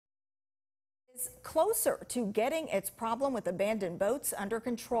Closer to getting its problem with abandoned boats under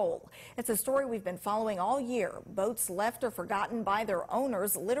control. It's a story we've been following all year. Boats left or forgotten by their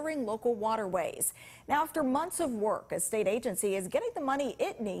owners littering local waterways. Now, after months of work, a state agency is getting the money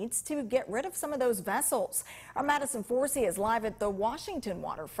it needs to get rid of some of those vessels. Our Madison Forsey is live at the Washington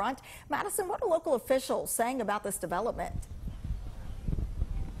waterfront. Madison, what are local officials saying about this development?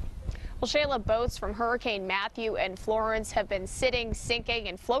 Well, Shayla, boats from Hurricane Matthew and Florence have been sitting, sinking,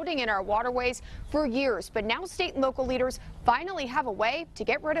 and floating in our waterways for years, but now state and local leaders finally have a way to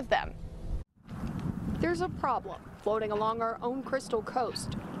get rid of them. There's a problem floating along our own Crystal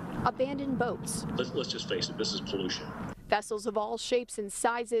Coast. Abandoned boats. Let's just face it, this is pollution. Vessels of all shapes and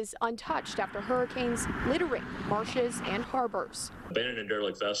sizes untouched after hurricanes littering marshes and harbors. Abandoned and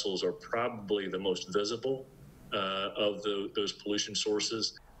derelict vessels are probably the most visible of those pollution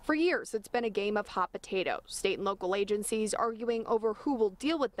sources. For years, it's been a game of hot potato. State and local agencies arguing over who will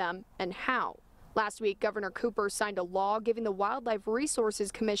deal with them and how. Last week, Governor Cooper signed a law giving the Wildlife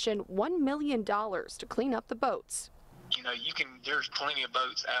Resources Commission $1 million to clean up the boats. You know, there's plenty of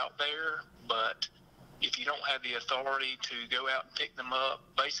boats out there, but if you don't have the authority to go out and pick them up,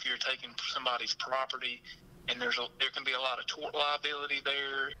 basically you're taking somebody's property, and there can be a lot of tort liability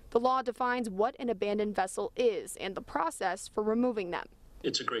there. The law defines what an abandoned vessel is and the process for removing them.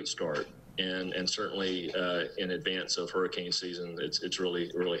 It's a great start, and certainly in advance of hurricane season, it's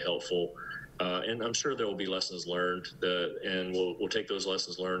really helpful. And I'm sure there will be lessons learned, and we'll take those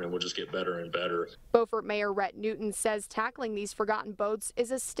lessons learned and we'll just get better and better. Beaufort Mayor Rhett Newton says tackling these forgotten boats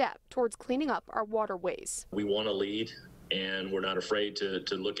is a step towards cleaning up our waterways. We want to lead, and we're not afraid to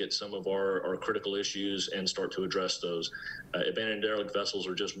look at some of our critical issues and start to address those. Abandoned derelict vessels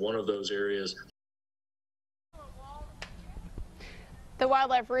are just one of those areas. The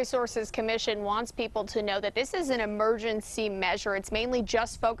Wildlife Resources Commission wants people to know that this is an emergency measure. It's mainly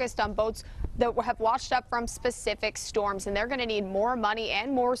just focused on boats that have washed up from specific storms, and they're going to need more money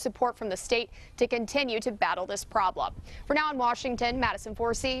and more support from the state to continue to battle this problem. For now in Washington, Madison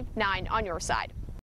Forsey, 9 on your side.